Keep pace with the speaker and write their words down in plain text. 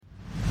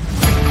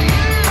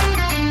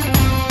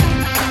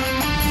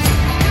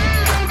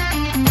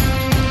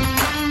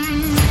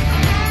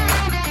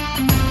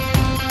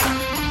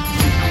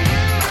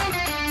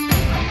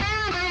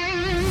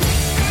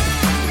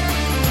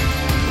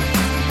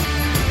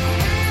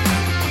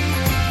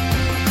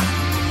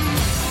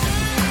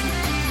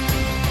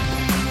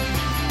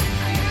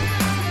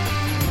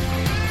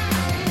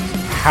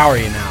How are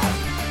you now?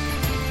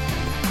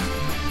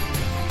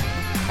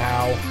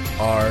 How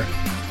are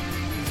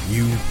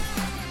you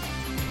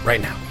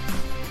right now?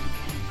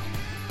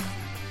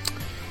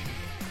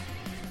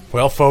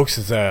 Well, folks,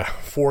 it's a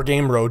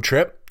 4-game road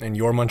trip, and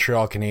your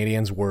Montreal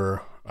Canadiens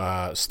were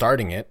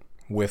starting it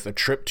with a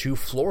trip to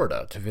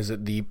Florida to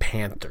visit the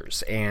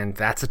Panthers, and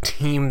that's a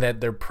team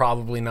that they're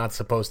probably not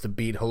supposed to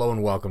beat. Hello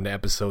and welcome to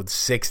episode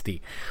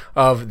 60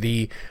 of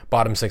the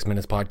Bottom 6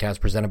 Minutes podcast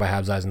presented by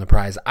Habs Eyes on the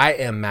Prize. I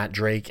am Matt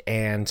Drake,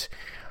 and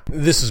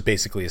this is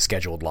basically a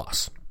scheduled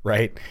loss,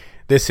 right?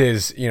 This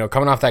is,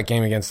 coming off that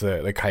game against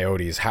the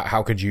Coyotes,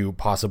 how could you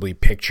possibly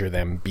picture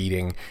them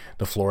beating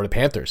the Florida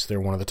Panthers? They're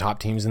one of the top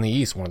teams in the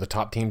East, one of the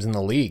top teams in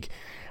the league.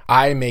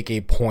 I make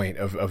a point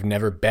of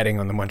never betting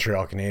on the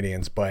Montreal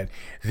Canadiens, but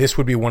this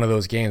would be one of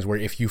those games where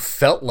if you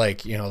felt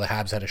like, the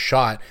Habs had a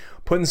shot,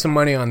 putting some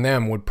money on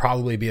them would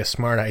probably be a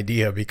smart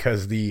idea,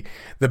 because the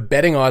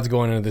betting odds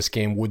going into this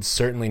game would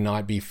certainly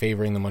not be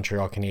favoring the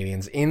Montreal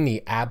Canadiens in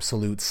the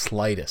absolute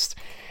slightest.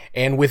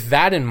 And with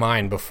that in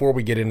mind, before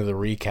we get into the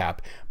recap,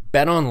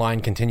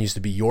 BetOnline continues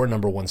to be your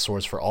number one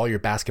source for all your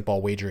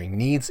basketball wagering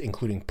needs,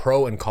 including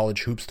pro and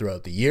college hoops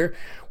throughout the year.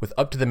 With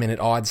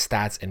up-to-the-minute odds,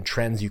 stats, and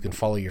trends, you can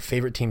follow your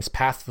favorite team's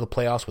path to the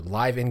playoffs with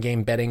live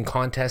in-game betting,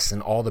 contests,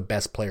 and all the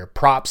best player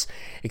props.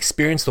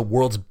 Experience the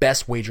world's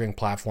best wagering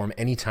platform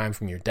anytime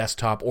from your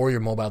desktop or your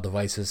mobile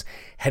devices.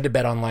 Head to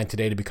BetOnline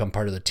today to become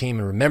part of the team,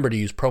 and remember to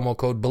use promo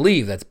code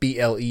BELIEVE, that's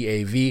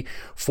BLEAV,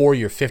 for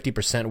your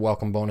 50%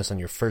 welcome bonus on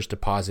your first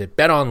deposit.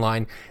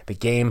 BetOnline, the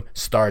game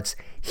starts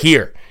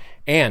here.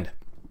 And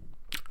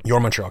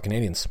your Montreal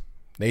Canadiens,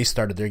 they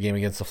started their game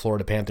against the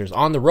Florida Panthers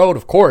on the road,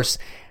 of course.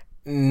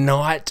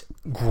 Not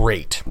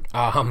great.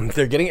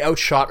 They're getting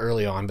outshot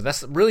early on, but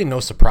that's really no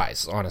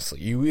surprise,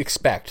 honestly. You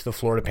expect the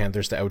Florida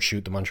Panthers to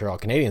outshoot the Montreal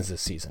Canadiens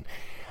this season.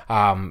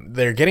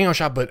 They're getting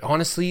outshot, but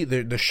honestly,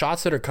 the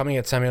shots that are coming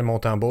at Samuel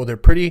Montembeault, they're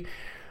pretty,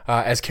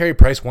 as Carey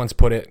Price once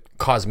put it,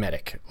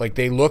 cosmetic. Like,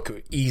 they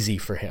look easy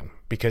for him,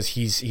 because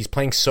he's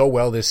playing so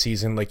well this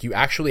season. Like, you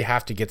actually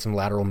have to get some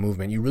lateral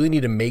movement. You really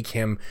need to make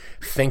him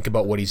think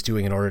about what he's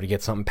doing in order to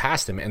get something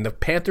past him. And the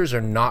Panthers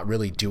are not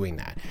really doing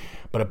that.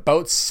 But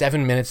about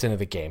 7 minutes into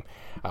the game,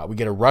 we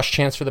get a rush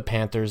chance for the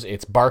Panthers.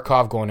 It's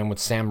Barkov going in with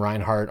Sam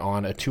Reinhart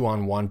on a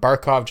 2-on-1.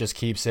 Barkov just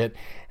keeps it,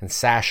 and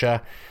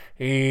Sasha,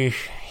 he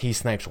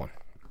snipes one.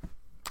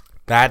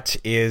 That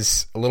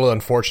is a little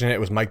unfortunate. It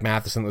was Mike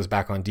Matheson that was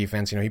back on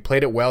defense. He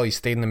played it well. He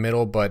stayed in the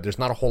middle, but there's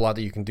not a whole lot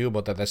that you can do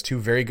about that. That's two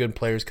very good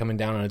players coming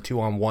down on a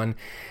 2-on-1.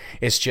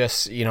 It's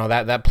just,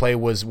 that play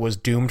was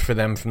doomed for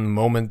them from the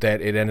moment that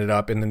it ended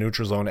up in the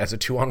neutral zone as a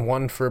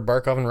 2-on-1 for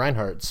Barkov and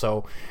Reinhart.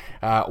 So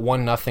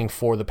 1-0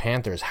 for the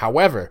Panthers.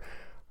 However,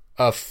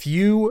 a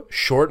few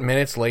short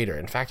minutes later,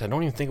 in fact, I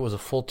don't even think it was a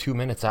full 2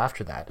 minutes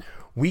after that,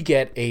 we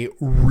get a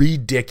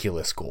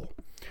ridiculous goal.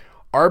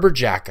 Arber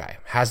Xhekaj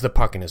has the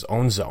puck in his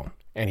own zone,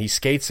 and he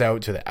skates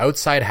out to the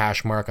outside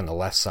hash mark on the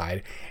left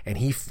side, and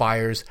he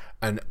fires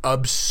an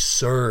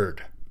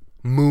absurd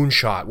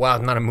moonshot. Well,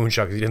 not a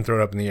moonshot because he didn't throw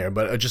it up in the air,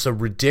 but just a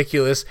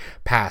ridiculous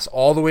pass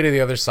all the way to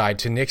the other side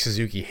to Nick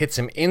Suzuki. Hits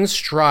him in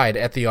stride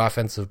at the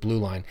offensive blue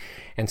line,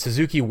 and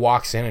Suzuki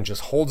walks in and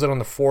just holds it on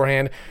the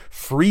forehand,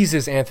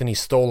 freezes Anthony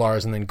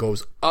Stolarz, and then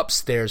goes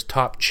upstairs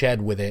top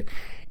Ched with it.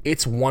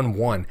 It's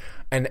 1-1.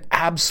 An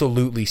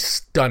absolutely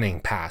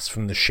stunning pass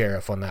from the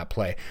Sheriff on that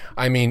play.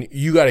 I mean,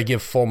 you got to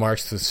give full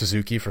marks to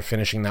Suzuki for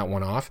finishing that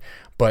one off,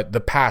 but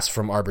the pass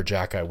from Arber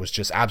Xhekaj was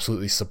just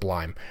absolutely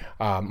sublime.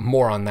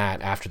 More on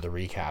that after the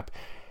recap.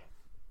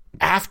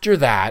 After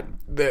that,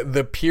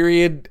 the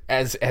period,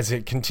 as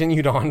it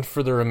continued on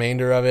for the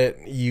remainder of it,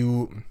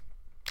 you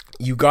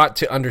got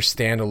to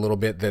understand a little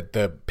bit that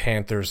the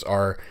Panthers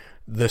are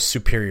the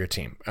superior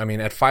team. I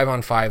mean, at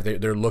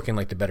 5-on-5, they're looking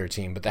like the better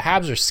team, but the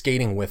Habs are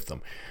skating with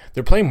them.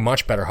 They're playing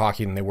much better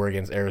hockey than they were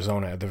against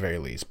Arizona at the very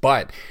least,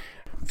 but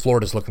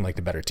Florida's looking like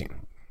the better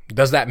team.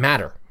 Does that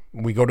matter?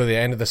 We go to the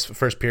end of this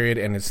first period,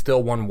 and it's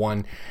still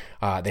 1-1.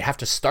 They have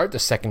to start the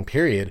second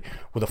period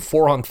with a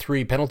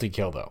 4-on-3 penalty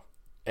kill, though.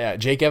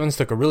 Jake Evans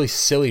took a really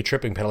silly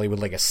tripping penalty with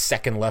like a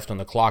second left on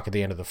the clock at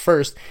the end of the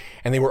first,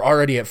 and they were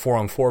already at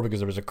 4-on-4 because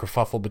there was a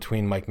kerfuffle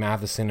between Mike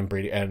Matheson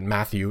and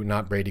Matthew,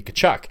 not Brady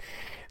Tkachuk.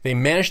 They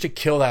managed to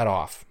kill that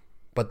off,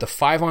 but the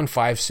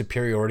 5-on-5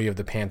 superiority of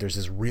the Panthers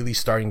is really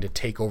starting to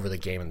take over the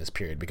game in this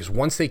period, because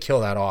once they kill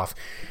that off,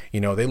 they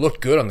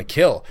look good on the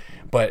kill,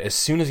 but as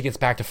soon as it gets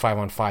back to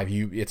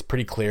 5-on-5, it's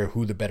pretty clear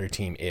who the better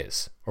team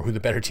is, or who the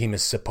better team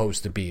is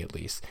supposed to be at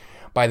least.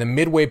 By the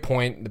midway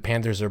point, the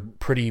Panthers are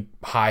pretty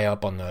high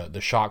up on the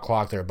shot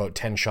clock. They're about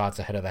 10 shots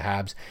ahead of the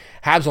Habs.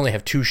 Habs only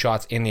have 2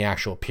 shots in the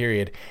actual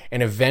period,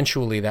 and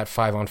eventually that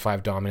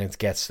 5-on-5 dominance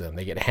gets to them.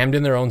 They get hemmed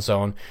in their own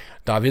zone.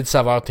 David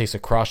Savard takes a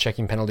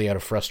cross-checking penalty out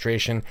of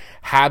frustration.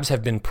 Habs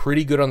have been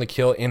pretty good on the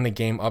kill in the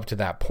game up to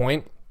that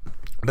point,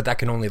 but that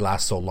can only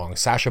last so long.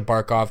 Sasha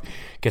Barkov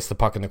gets the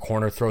puck in the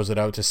corner, throws it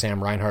out to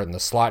Sam Reinhart in the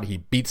slot. He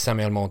beats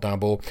Samuel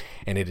Montembeault,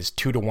 and it is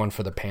 2-1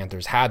 for the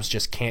Panthers. Habs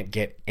just can't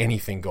get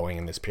anything going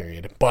in this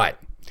period. But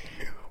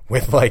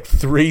with like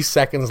 3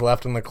 seconds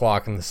left on the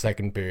clock in the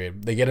second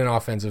period, they get an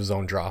offensive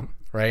zone draw.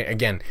 right?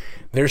 Again,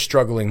 they're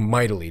struggling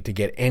mightily to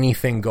get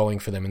anything going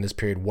for them in this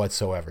period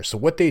whatsoever. So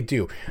what they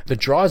do, the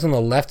draw is on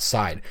the left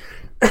side.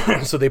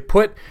 So they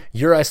put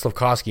Juraj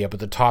Slafkovský up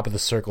at the top of the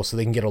circle so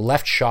they can get a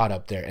left shot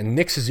up there. And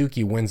Nick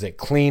Suzuki wins it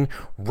clean,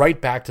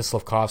 right back to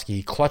Slafkovský.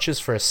 He clutches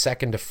for a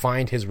second to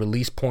find his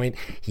release point.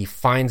 He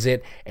finds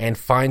it and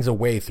finds a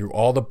way through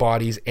all the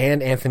bodies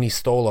and Anthony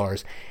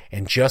Stolarz.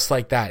 And just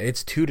like that,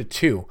 it's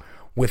 2-2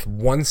 with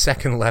 1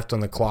 second left on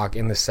the clock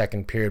in the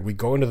second period. We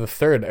go into the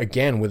third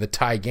again with a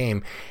tie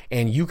game.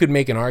 And you could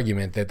make an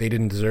argument that they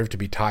didn't deserve to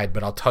be tied.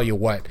 But I'll tell you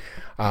what,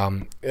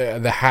 the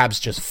Habs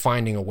just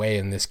finding a way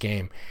in this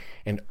game.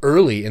 And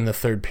early in the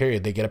third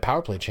period, they get a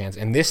power play chance.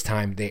 And this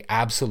time, they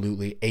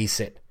absolutely ace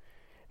it.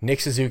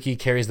 Nick Suzuki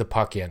carries the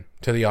puck in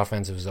to the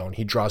offensive zone.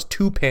 He draws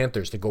 2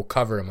 Panthers to go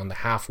cover him on the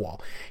half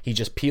wall. He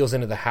just peels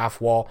into the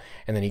half wall,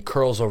 and then he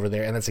curls over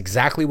there. And that's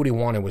exactly what he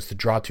wanted, was to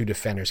draw 2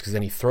 defenders, because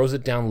then he throws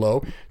it down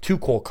low to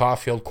Cole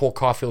Caulfield. Cole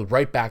Caulfield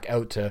right back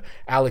out to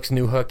Alex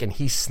Newhook, and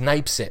he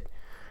snipes it.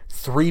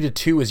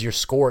 3-2 is your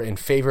score in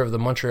favor of the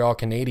Montreal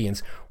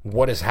Canadiens.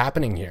 What is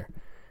happening here?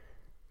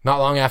 Not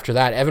long after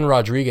that, Evan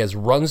Rodriguez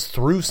runs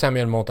through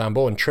Samuel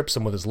Montembeault and trips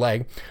him with his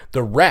leg.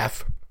 The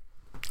ref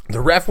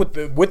with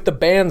the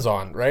bands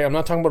on, right? I'm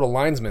not talking about a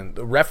linesman.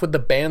 The ref with the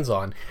bands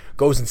on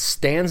goes and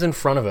stands in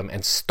front of him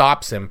and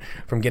stops him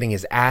from getting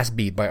his ass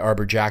beat by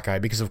Arbor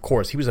Xhekaj, because of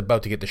course he was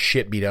about to get the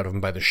shit beat out of him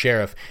by the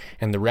sheriff,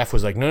 and the ref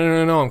was like,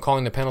 no, I'm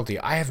calling the penalty.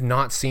 I have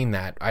not seen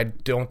that. I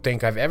don't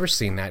think I've ever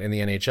seen that in the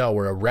NHL,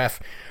 where a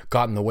ref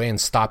got in the way and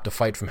stopped a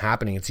fight from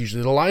happening. It's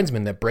usually the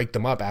linesmen that break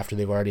them up after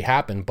they've already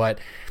happened, but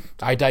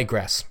I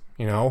digress.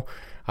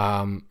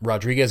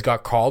 Rodriguez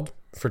got called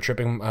for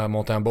tripping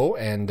Montembeault,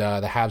 and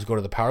the Habs go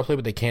to the power play,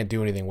 but they can't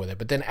do anything with it.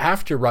 But then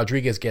after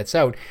Rodriguez gets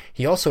out,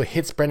 he also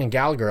hits Brendan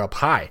Gallagher up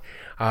high.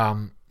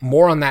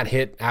 More on that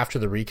hit after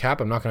the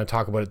recap. I'm not going to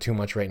talk about it too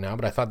much right now,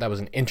 but I thought that was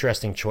an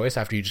interesting choice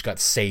after you just got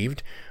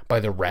saved by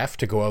the ref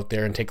to go out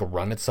there and take a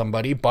run at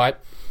somebody.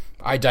 But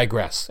I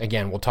digress.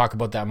 Again, we'll talk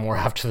about that more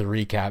after the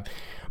recap.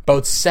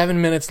 About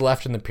 7 minutes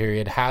left in the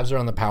period. Habs are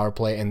on the power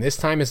play, and this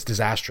time it's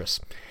disastrous.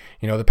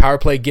 The power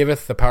play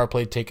giveth, the power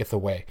play taketh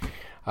away.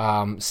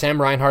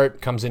 Sam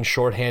Reinhart comes in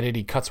shorthanded.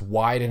 He cuts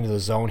wide into the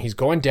zone. He's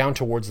going down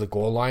towards the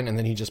goal line, and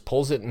then he just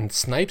pulls it and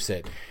snipes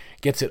it.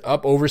 Gets it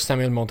up over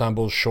Samuel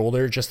Montembeault's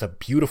shoulder. Just a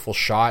beautiful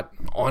shot.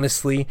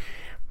 Honestly,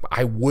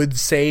 I would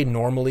say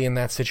normally in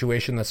that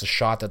situation, that's a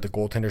shot that the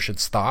goaltender should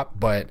stop,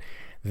 but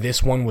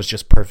this one was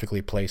just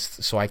perfectly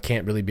placed, so I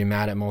can't really be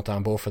mad at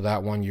Montembeault for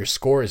that one. Your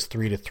score is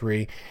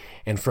 3-3,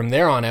 and from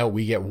there on out,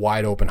 we get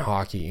wide open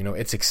hockey.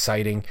 It's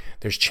exciting.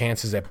 There's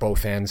chances at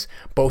both ends.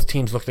 Both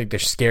teams look like they're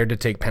scared to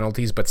take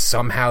penalties, but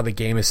somehow the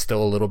game is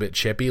still a little bit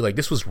chippy. Like,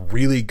 this was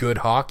really good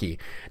hockey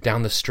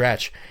down the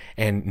stretch,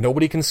 and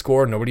nobody can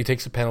score. Nobody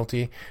takes a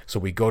penalty, so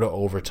we go to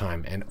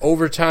overtime. And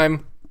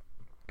overtime,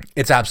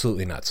 it's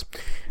absolutely nuts.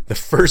 The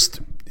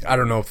first,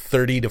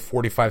 30 to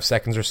 45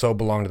 seconds or so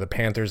belong to the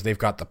Panthers. They've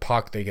got the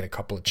puck. They get a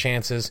couple of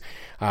chances,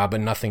 but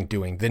nothing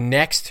doing. The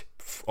next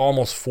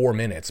almost 4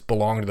 minutes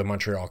belong to the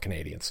Montreal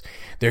Canadiens.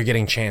 They're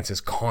getting chances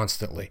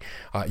constantly.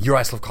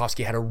 Juraj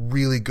Slafkovský had a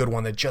really good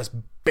one that just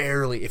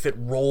barely, if it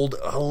rolled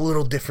a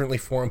little differently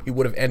for him, he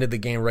would have ended the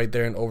game right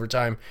there in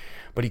overtime,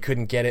 but he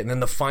couldn't get it. And then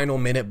the final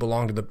minute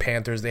belonged to the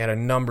Panthers. They had a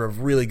number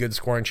of really good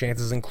scoring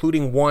chances,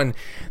 including one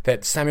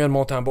that Samuel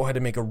Montembeault had to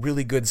make a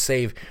really good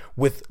save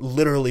with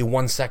literally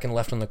 1 second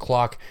left on the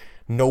clock.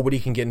 Nobody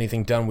can get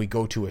anything done. We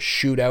go to a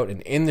shootout,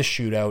 and in the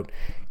shootout,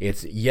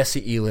 it's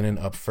Jesse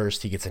Ylönen up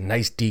first. He gets a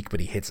nice deke, but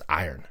he hits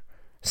iron.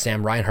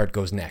 Sam Reinhart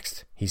goes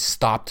next. He's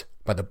stopped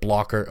by the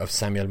blocker of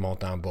Samuel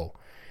Montembeault.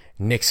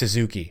 Nick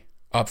Suzuki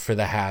up for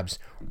the Habs,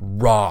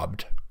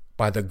 robbed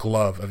by the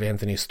glove of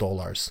Anthony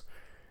Stolarz.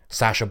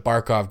 Sasha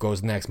Barkov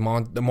goes next.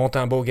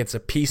 Montembeault gets a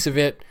piece of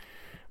it,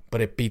 but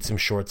it beats him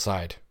short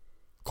side.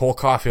 Cole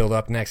Caulfield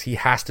up next. He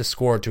has to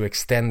score to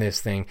extend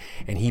this thing,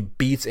 and he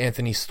beats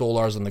Anthony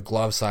Stolarz on the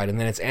glove side. And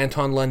then it's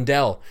Anton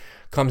Lundell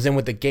comes in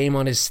with the game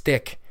on his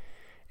stick,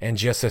 and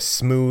just a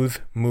smooth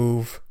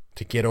move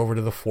to get over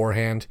to the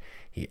forehand.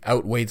 He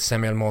outweighs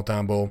Samuel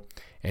Montembeault,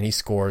 and he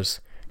scores.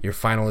 Your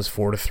final is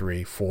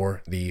 4-3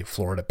 for the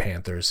Florida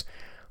Panthers.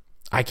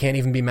 I can't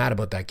even be mad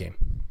about that game.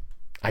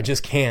 I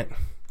just can't.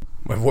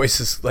 My voice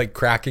is like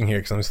cracking here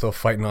because I'm still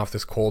fighting off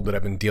this cold that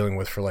I've been dealing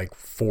with for like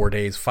 4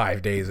 days,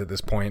 5 days at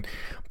this point.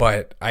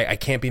 But I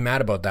can't be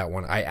mad about that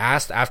one. I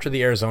asked after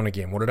the Arizona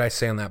game, what did I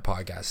say on that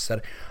podcast? I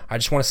said, I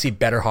just want to see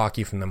better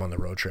hockey from them on the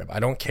road trip.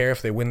 I don't care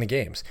if they win the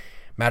games.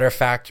 Matter of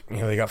fact,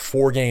 they got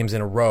 4 games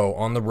in a row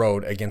on the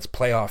road against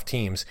playoff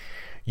teams.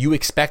 You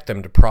expect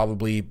them to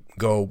probably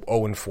go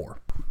 0-4.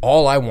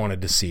 All I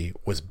wanted to see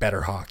was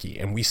better hockey,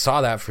 and we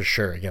saw that for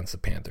sure against the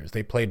Panthers.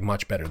 They played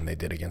much better than they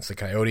did against the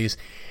Coyotes,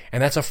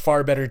 and that's a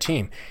far better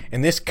team.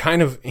 And this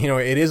kind of,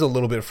 it is a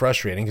little bit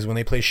frustrating because when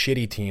they play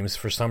shitty teams,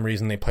 for some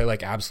reason they play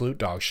like absolute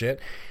dog shit.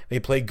 They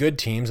play good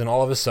teams, and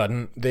all of a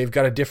sudden they've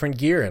got a different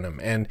gear in them.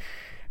 And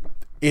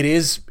it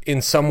is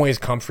in some ways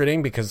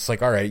comforting because it's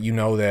like, all right,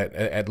 that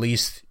at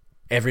least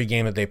every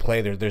game that they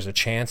play, there's a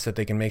chance that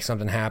they can make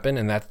something happen,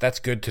 and that's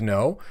good to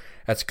know.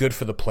 That's good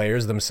for the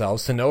players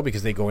themselves to know,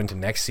 because they go into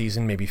next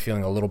season maybe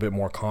feeling a little bit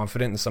more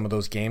confident in some of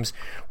those games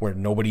where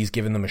nobody's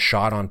giving them a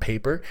shot on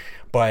paper.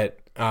 But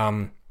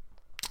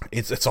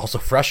it's also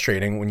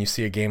frustrating when you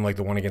see a game like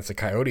the one against the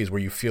Coyotes where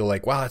you feel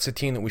like, wow, that's a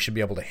team that we should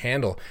be able to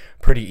handle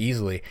pretty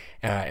easily,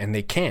 and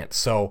they can't.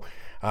 So,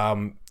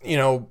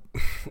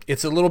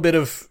 it's a little bit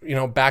of,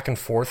 back and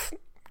forth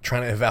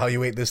trying to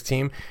evaluate this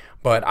team.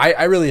 But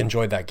I really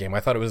enjoyed that game.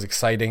 I thought it was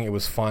exciting. It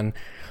was fun.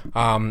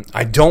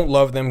 I don't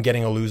love them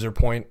getting a loser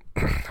point.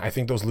 I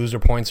think those loser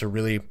points are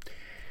really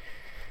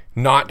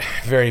not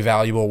very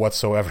valuable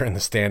whatsoever in the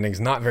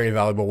standings, not very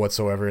valuable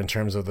whatsoever in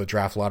terms of the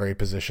draft lottery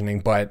positioning.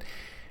 But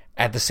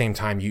at the same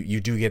time, you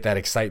do get that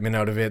excitement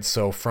out of it.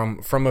 So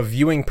from a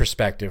viewing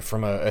perspective,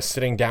 from a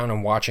sitting down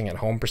and watching at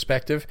home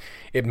perspective,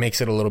 it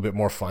makes it a little bit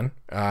more fun.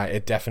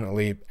 It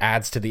definitely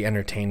adds to the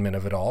entertainment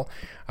of it all.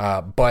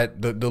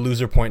 But the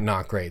loser point,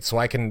 not great. So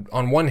I can,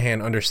 on one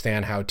hand,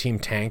 understand how Team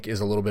Tank is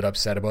a little bit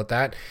upset about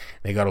that.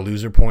 They got a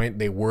loser point.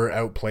 They were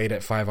outplayed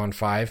at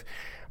 5-on-5.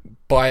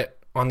 But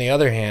on the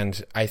other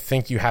hand, I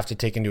think you have to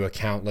take into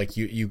account, like,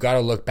 you got to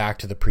look back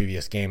to the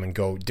previous game and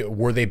go,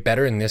 were they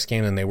better in this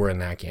game than they were in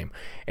that game?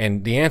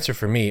 And the answer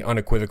for me,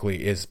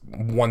 unequivocally, is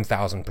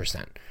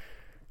 1,000%.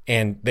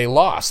 And they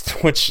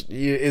lost, which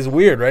is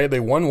weird, right? They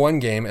won one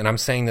game, and I'm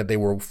saying that they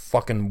were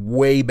fucking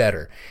way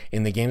better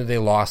in the game that they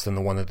lost than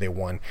the one that they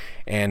won.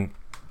 And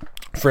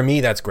for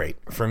me, that's great.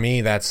 For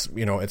me, that's,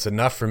 it's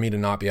enough for me to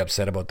not be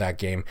upset about that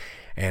game.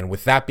 And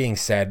with that being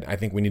said, I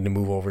think we need to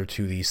move over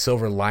to the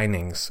silver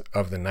linings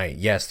of the night.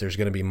 Yes, there's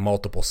going to be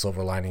multiple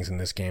silver linings in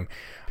this game,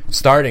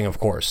 starting, of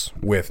course,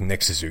 with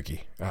Nick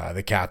Suzuki,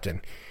 the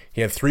captain. He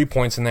had 3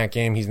 points in that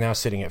game. He's now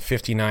sitting at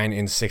 59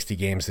 in 60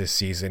 games this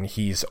season.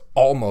 He's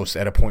almost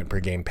at a point per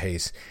game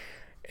pace.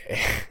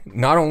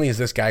 Not only is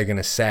this guy going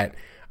to set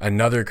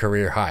another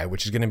career high,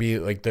 which is going to be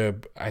like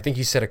I think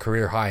he set a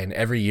career high in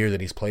every year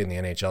that he's played in the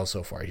NHL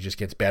so far. He just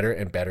gets better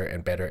and better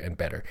and better and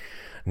better.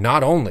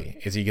 Not only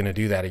is he going to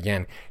do that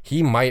again,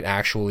 he might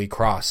actually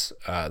cross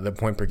the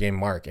point per game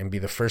mark and be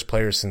the first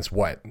player since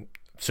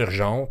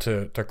SZN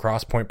to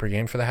cross point per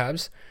game for the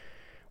Habs.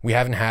 We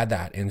haven't had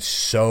that in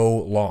so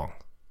long.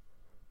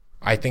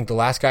 I think the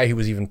last guy who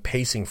was even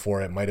pacing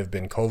for it might have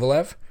been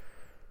Kovalev.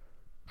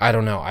 I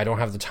don't know. I don't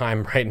have the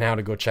time right now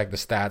to go check the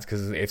stats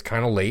because it's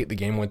kind of late. The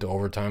game went to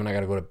overtime and I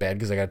got to go to bed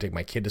because I got to take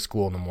my kid to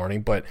school in the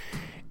morning. But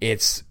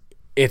it's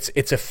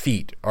a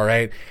feat, all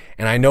right?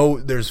 And I know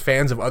there's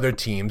fans of other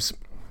teams,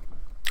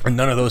 and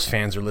none of those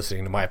fans are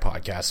listening to my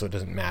podcast, so it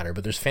doesn't matter.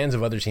 But there's fans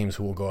of other teams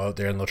who will go out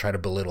there and they'll try to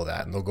belittle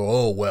that. And they'll go,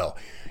 oh, well,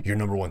 your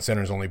number one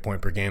center is only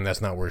point per game.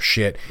 That's not worth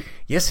shit.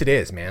 Yes, it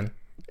is, man.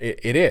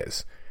 It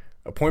is.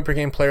 A point per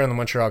game player on the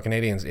Montreal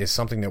Canadiens is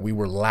something that we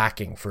were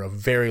lacking for a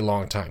very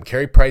long time.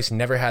 Carey Price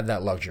never had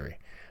that luxury.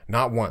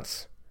 Not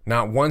once.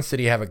 Not once did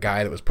he have a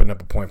guy that was putting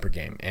up a point per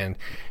game. And,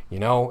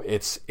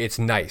 it's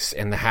nice.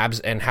 And the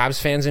Habs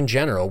fans in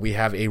general, we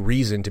have a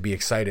reason to be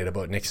excited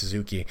about Nick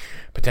Suzuki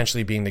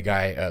potentially being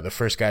the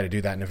first guy to do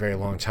that in a very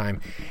long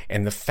time.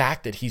 And the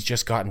fact that he's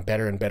just gotten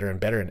better and better and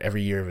better in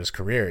every year of his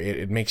career,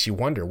 it makes you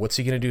wonder, what's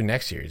he going to do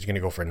next year? Is he going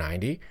to go for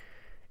 90?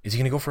 Is he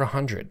going to go for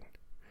 100?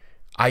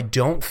 I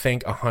don't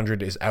think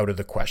 100 is out of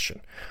the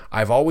question.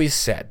 I've always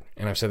said,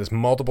 and I've said this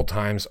multiple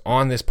times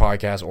on this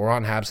podcast or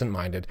on Absent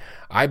Minded,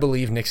 I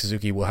believe Nick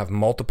Suzuki will have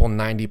multiple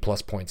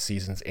 90-plus point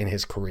seasons in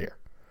his career.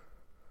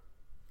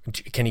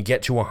 Can he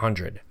get to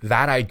 100?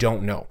 That I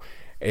don't know.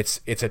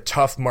 It's a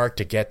tough mark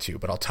to get to,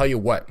 but I'll tell you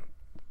what,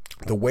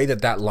 the way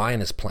that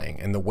line is playing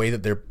and the way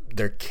that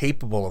they're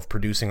capable of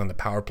producing on the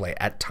power play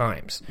at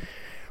times,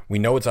 we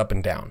know it's up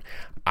and down.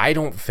 I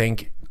don't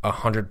think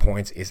 100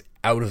 points is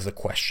out of the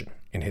question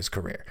in his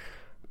career.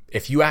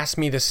 If you asked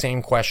me the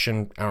same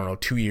question,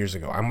 2 years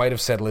ago, I might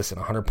have said, listen,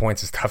 100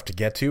 points is tough to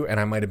get to, and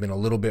I might have been a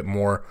little bit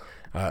more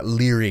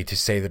leery to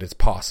say that it's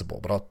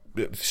possible. But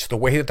just the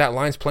way that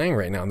line's playing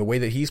right now and the way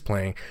that he's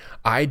playing,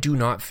 I do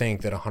not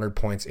think that 100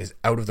 points is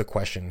out of the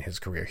question in his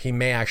career. He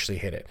may actually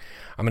hit it.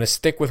 I'm going to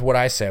stick with what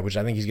I said, which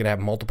I think he's going to have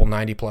multiple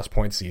 90-plus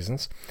point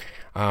seasons.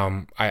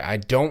 I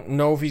don't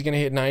know if he's going to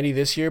hit 90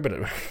 this year, but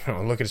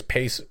look at his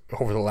pace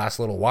over the last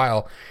little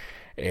while.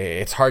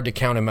 It's hard to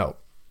count him out.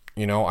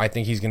 I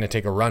think he's going to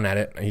take a run at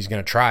it. He's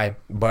going to try,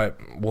 but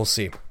we'll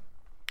see.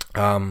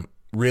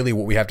 Really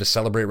what we have to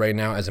celebrate right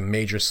now as a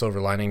major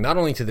silver lining, not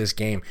only to this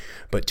game,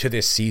 but to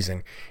this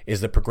season, is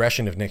the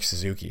progression of Nick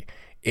Suzuki.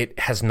 It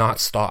has not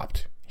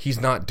stopped. He's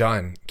not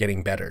done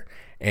getting better,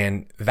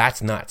 and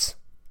that's nuts.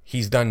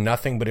 He's done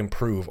nothing but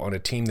improve on a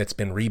team that's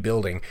been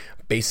rebuilding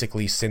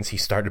basically since he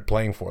started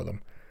playing for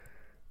them.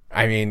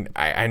 I mean,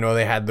 I know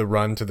they had the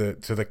run to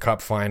the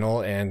Cup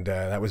final, and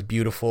that was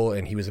beautiful,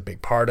 and he was a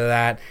big part of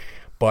that.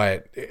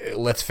 But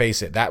let's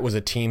face it, that was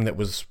a team that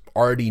was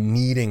already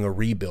needing a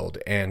rebuild.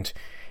 And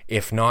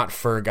if not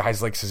for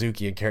guys like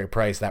Suzuki and Carey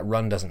Price, that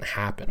run doesn't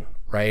happen,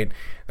 right?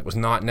 That was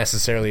not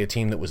necessarily a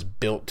team that was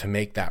built to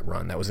make that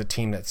run. That was a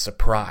team that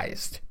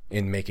surprised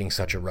in making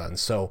such a run.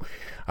 So,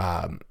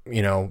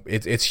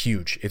 it's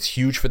huge. It's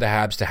huge for the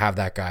Habs to have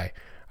that guy.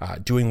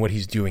 doing what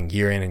he's doing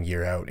year in and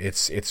year out.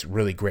 It's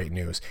really great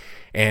news.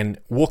 And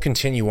we'll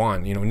continue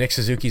on. You know, Nick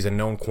Suzuki's a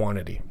known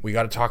quantity. We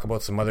got to talk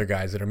about some other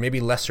guys that are maybe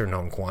lesser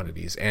known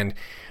quantities. And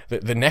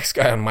the next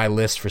guy on my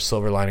list for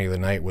silver lining of the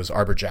night was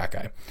Arbor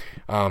Xhekaj.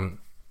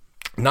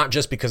 Not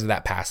just because of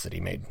that pass that he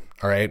made.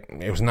 All right.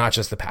 It was not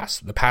just the pass.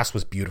 The pass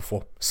was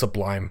beautiful,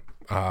 sublime.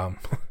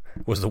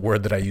 Was the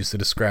word that I used to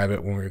describe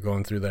it when we were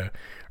going through the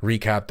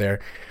recap there.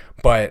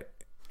 But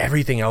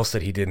everything else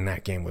that he did in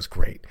that game was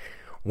great.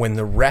 When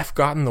the ref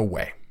got in the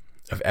way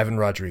of Evan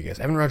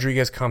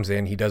Rodriguez comes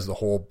in, he does the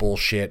whole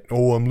bullshit,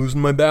 oh, I'm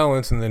losing my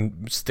balance, and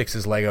then sticks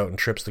his leg out and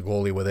trips the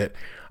goalie with it.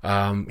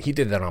 He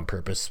did that on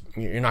purpose.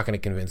 You're not going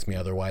to convince me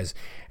otherwise.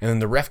 And then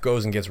the ref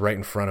goes and gets right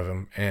in front of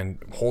him and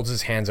holds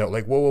his hands out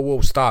like,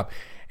 whoa, stop.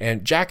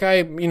 And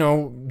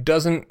Xhekaj,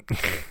 doesn't...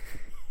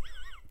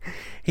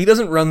 He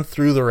doesn't run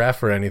through the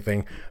ref or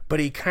anything,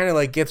 but he kind of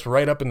like gets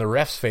right up in the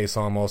ref's face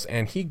almost,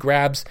 and he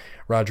grabs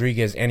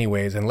Rodriguez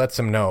anyways and lets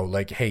him know,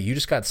 like, hey, you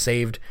just got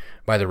saved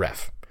by the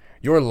ref.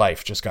 Your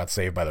life just got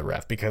saved by the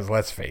ref, because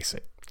let's face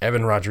it,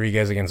 Evan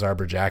Rodriguez against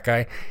Arbor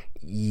Xhekaj,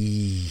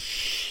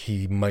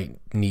 he might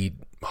need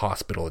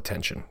hospital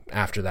attention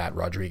after that.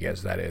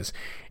 Rodriguez, that is,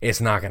 it's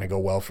not going to go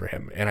well for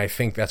him. And I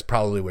think that's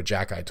probably what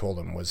Xhekaj told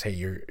him was, hey,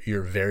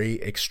 you're very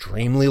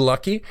extremely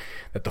lucky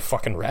that the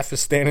fucking ref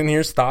is standing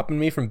here stopping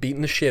me from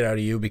beating the shit out of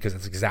you, because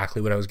that's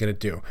exactly what I was going to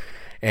do.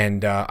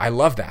 And I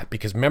love that,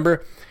 because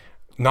remember,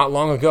 not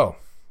long ago,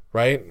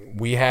 right,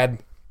 we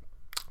had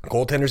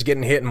goaltenders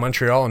getting hit in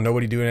Montreal and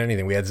nobody doing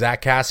anything. We had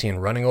Zach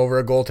Kassian running over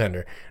a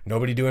goaltender,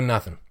 nobody doing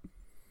nothing,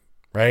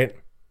 right?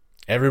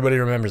 Everybody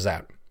remembers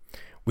that.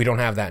 We don't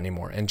have that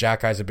anymore, and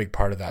Xhekaj is a big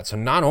part of that. So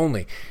not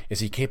only is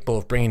he capable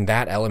of bringing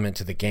that element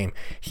to the game,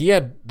 he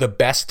had the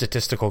best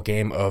statistical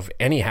game of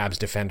any Habs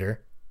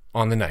defender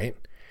on the night,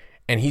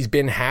 and he's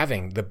been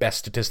having the best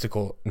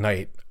statistical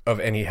night of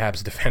any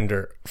Habs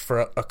defender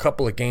for a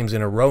couple of games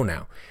in a row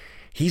now.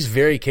 He's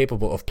very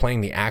capable of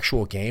playing the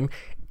actual game,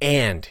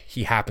 and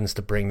he happens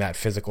to bring that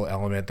physical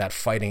element, that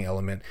fighting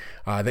element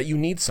that you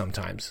need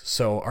sometimes.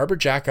 So Arbor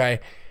Xhekaj,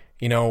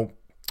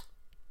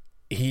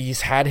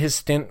 he's had his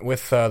stint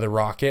with the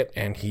Rocket,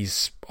 and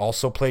he's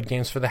also played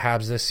games for the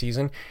Habs this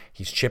season.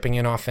 He's chipping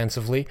in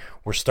offensively.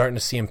 We're starting to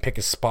see him pick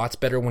his spots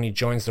better when he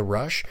joins the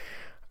rush.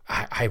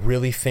 I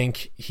really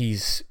think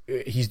he's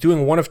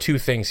doing one of two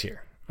things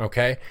here,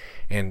 okay?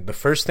 And the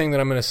first thing that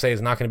I'm going to say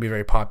is not going to be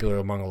very popular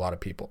among a lot of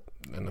people.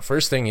 And the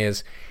first thing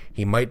is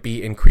he might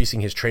be increasing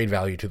his trade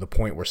value to the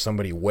point where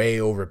somebody way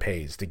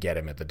overpays to get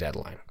him at the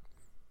deadline.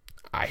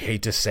 I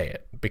hate to say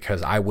it,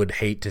 because I would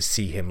hate to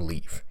see him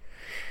leave.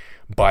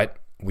 But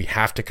we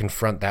have to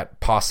confront that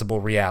possible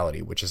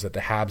reality, which is that the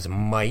Habs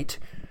might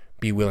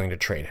be willing to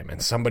trade him,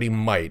 and somebody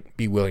might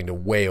be willing to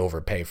way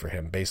overpay for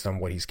him based on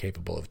what he's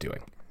capable of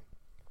doing.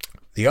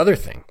 The other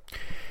thing,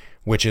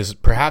 which is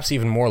perhaps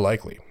even more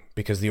likely,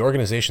 because the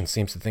organization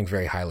seems to think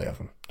very highly of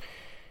him,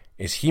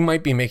 is he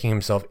might be making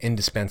himself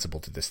indispensable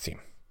to this team.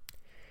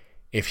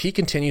 If he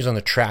continues on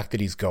the track that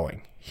he's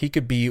going, he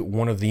could be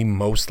one of the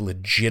most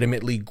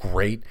legitimately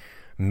great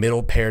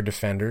middle pair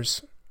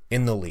defenders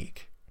in the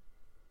league.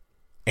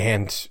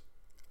 And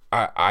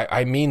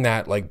I mean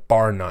that like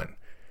bar none.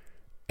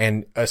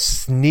 And a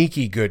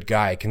sneaky good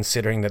guy,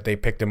 considering that they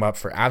picked him up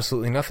for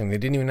absolutely nothing. They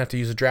didn't even have to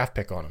use a draft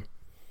pick on him.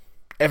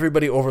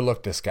 Everybody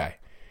overlooked this guy.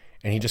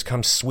 And he just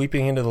comes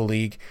sweeping into the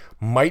league.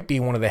 Might be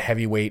one of the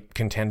heavyweight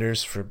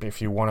contenders for,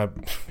 if you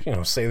want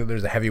to, say that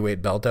there's a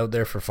heavyweight belt out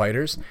there for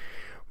fighters.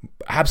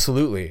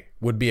 Absolutely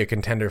would be a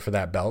contender for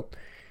that belt.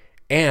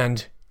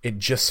 And it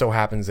just so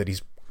happens that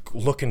he's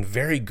looking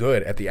very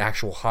good at the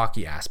actual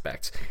hockey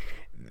aspects.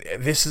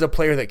 This is a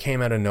player that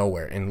came out of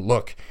nowhere. And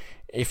look,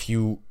 if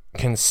you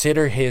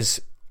consider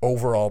his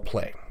overall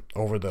play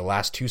over the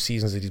last 2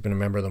 seasons that he's been a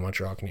member of the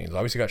Montreal Canadiens,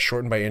 obviously got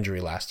shortened by injury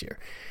last year.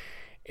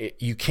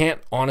 You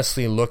can't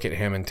honestly look at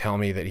him and tell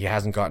me that he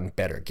hasn't gotten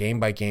better game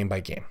by game by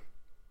game.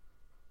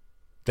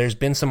 There's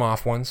been some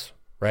off ones,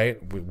 right?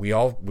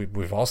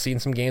 We've all seen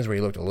some games where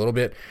he looked a little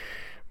bit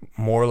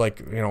more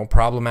like,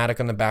 problematic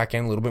on the back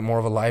end, a little bit more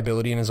of a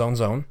liability in his own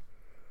zone.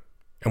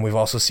 And we've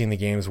also seen the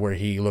games where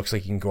he looks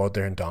like he can go out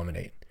there and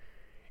dominate.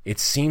 It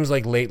seems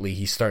like lately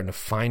he's starting to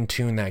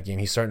fine-tune that game.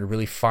 He's starting to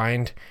really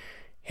find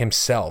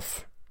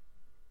himself.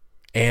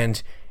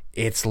 And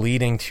it's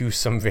leading to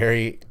some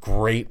very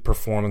great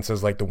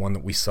performances like the one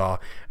that we saw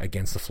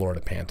against the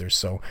Florida Panthers.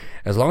 So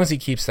as long as he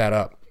keeps that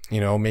up,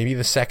 maybe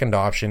the second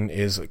option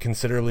is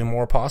considerably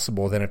more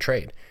possible than a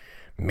trade.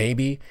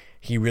 Maybe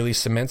he really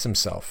cements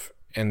himself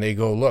and they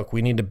go, look,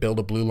 we need to build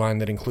a blue line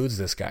that includes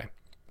this guy.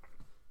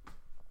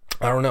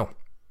 I don't know.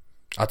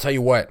 I'll tell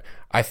you what,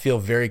 I feel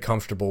very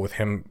comfortable with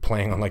him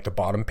playing on like the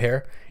bottom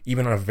pair,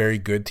 even on a very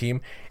good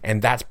team.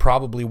 And that's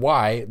probably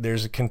why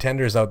there's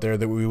contenders out there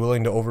that would be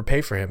willing to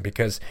overpay for him,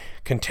 because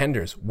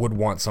contenders would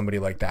want somebody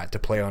like that to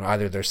play on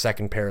either their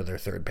second pair or their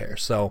third pair.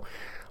 So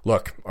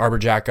look, Arbor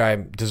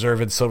Xhekaj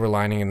deserved silver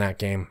lining in that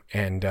game.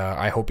 And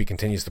I hope he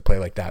continues to play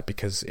like that,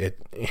 because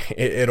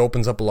it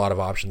opens up a lot of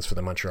options for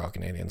the Montreal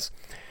Canadiens.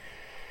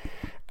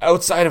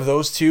 Outside of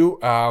those two,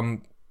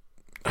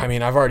 I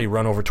mean, I've already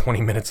run over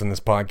 20 minutes in this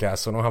podcast,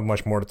 so I don't have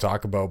much more to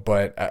talk about.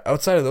 But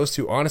outside of those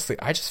two, honestly,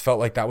 I just felt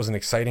like that was an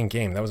exciting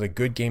game. That was a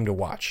good game to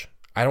watch.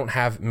 I don't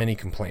have many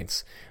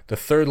complaints. The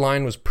third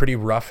line was pretty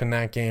rough in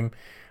that game.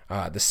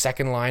 The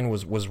second line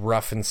was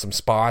rough in some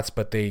spots,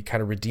 but they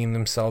kind of redeemed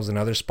themselves in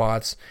other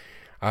spots.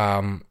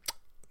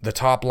 The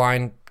top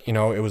line,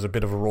 it was a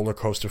bit of a roller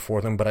coaster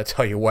for them, but I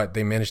tell you what,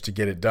 they managed to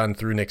get it done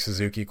through Nick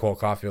Suzuki, Cole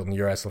Caulfield, and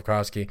Juraj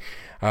Slafkovsky.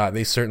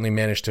 They certainly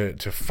managed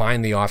to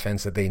find the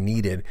offense that they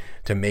needed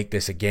to make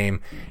this a game.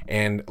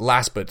 And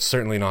last but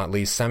certainly not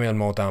least, Samuel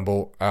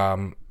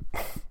Montembeault.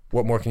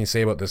 What more can you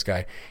say about this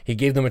guy? He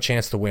gave them a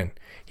chance to win.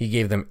 He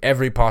gave them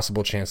every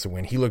possible chance to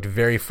win. He looked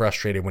very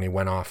frustrated when he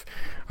went off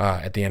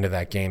at the end of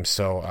that game,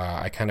 so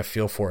I kind of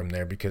feel for him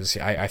there because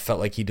I felt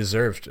like he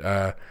deserved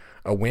a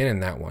win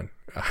in that one.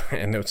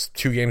 And it's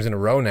 2 games in a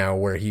row now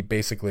where he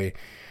basically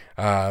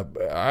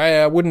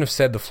I wouldn't have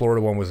said the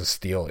Florida one was a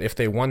steal. If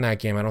they won that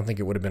game, I don't think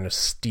it would have been a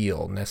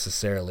steal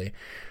necessarily,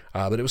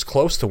 but it was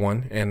close to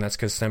one, and that's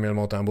because Samuel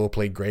Montembeault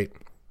played great.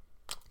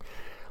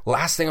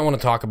 Last thing I want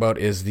to talk about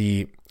is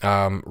the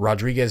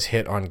Rodriguez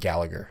hit on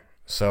Gallagher.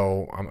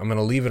 So I'm going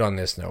to leave it on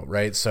this note,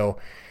 right? So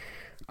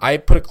I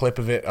put a clip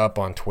of it up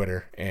on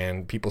Twitter,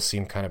 and people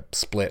seem kind of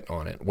split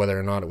on it, whether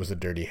or not it was a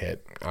dirty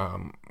hit.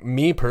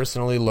 Me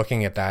personally,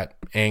 looking at that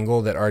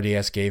angle that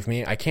RDS gave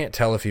me, I can't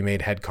tell if he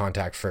made head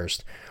contact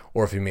first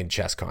or if he made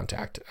chest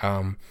contact.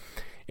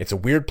 It's a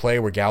weird play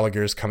where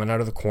Gallagher's coming out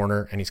of the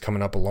corner and he's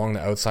coming up along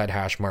the outside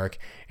hash mark,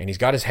 and he's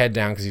got his head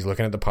down because he's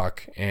looking at the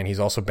puck, and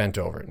he's also bent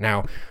over.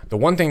 Now, the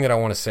one thing that I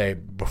want to say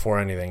before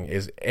anything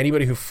is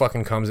anybody who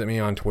fucking comes at me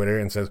on Twitter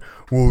and says,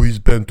 "Whoa, he's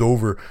bent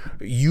over,"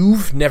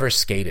 you've never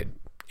skated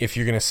if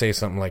you're going to say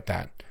something like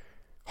that.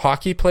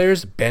 Hockey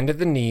players bend at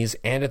the knees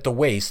and at the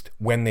waist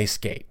when they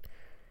skate.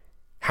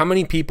 How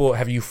many people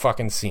have you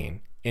fucking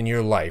seen in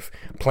your life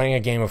playing a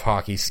game of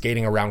hockey,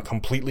 skating around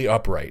completely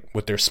upright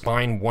with their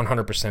spine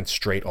 100%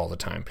 straight all the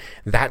time?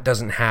 That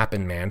doesn't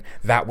happen, man.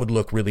 That would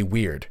look really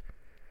weird.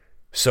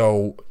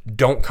 So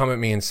don't come at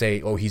me and say,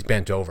 "Oh, he's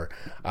bent over."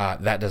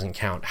 That doesn't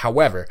count.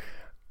 However,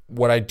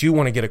 what I do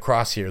want to get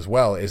across here as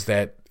well is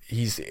that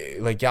he's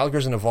like,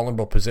 Gallagher's in a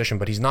vulnerable position,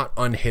 but he's not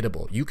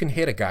unhittable. You can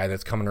hit a guy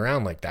that's coming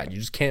around like that. You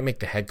just can't make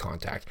the head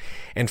contact.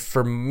 And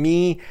for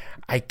me,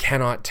 I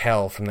cannot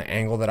tell from the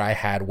angle that I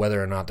had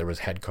whether or not there was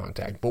head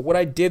contact. But what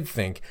I did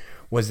think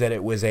was that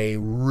it was a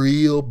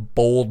real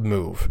bold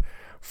move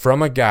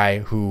from a guy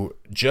who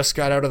just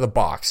got out of the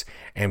box,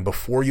 and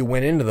before you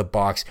went into the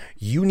box,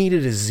 you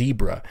needed a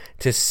zebra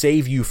to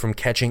save you from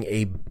catching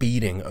a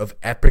beating of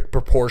epic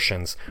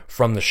proportions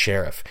from the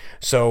Sheriff.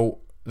 So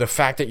the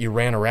fact that you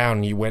ran around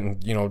and you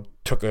went and,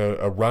 took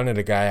a run at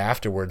a guy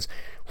afterwards,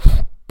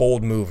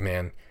 bold move,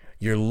 man.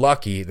 You're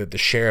lucky that the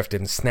Sheriff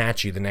didn't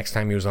snatch you the next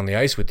time he was on the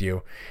ice with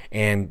you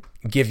and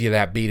give you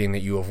that beating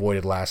that you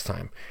avoided last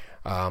time.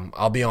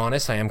 I'll be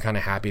honest, I am kind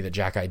of happy that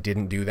Jack-Eye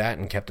didn't do that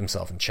and kept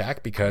himself in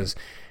check because,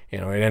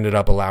 it ended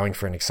up allowing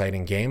for an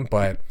exciting game.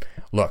 But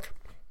look,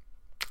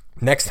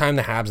 next time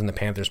the Habs and the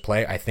Panthers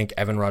play, I think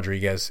Evan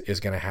Rodriguez is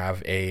going to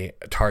have a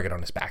target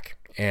on his back.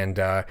 And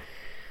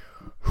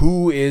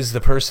who is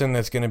the person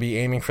that's going to be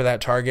aiming for that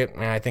target?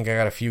 I think I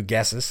got a few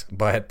guesses,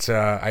 but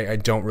I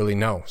don't really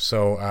know.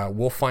 So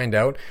we'll find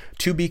out.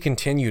 To be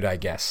continued, I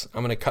guess.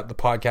 I'm going to cut the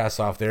podcast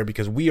off there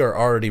because we are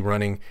already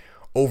running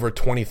over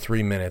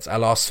 23 minutes.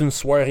 Alors, c'est une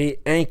soirée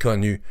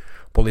inconnue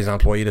pour les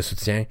employés de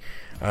soutien.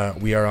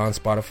 We are on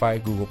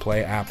Spotify, Google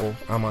Play, Apple.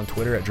 I'm on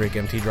Twitter at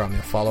DrakeMT. Drop me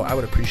a follow. I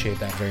would appreciate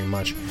that very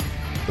much.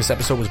 This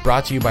episode was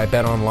brought to you by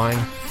Bet Online.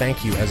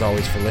 Thank you, as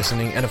always, for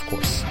listening. And, of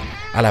course,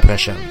 à la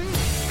prochaine.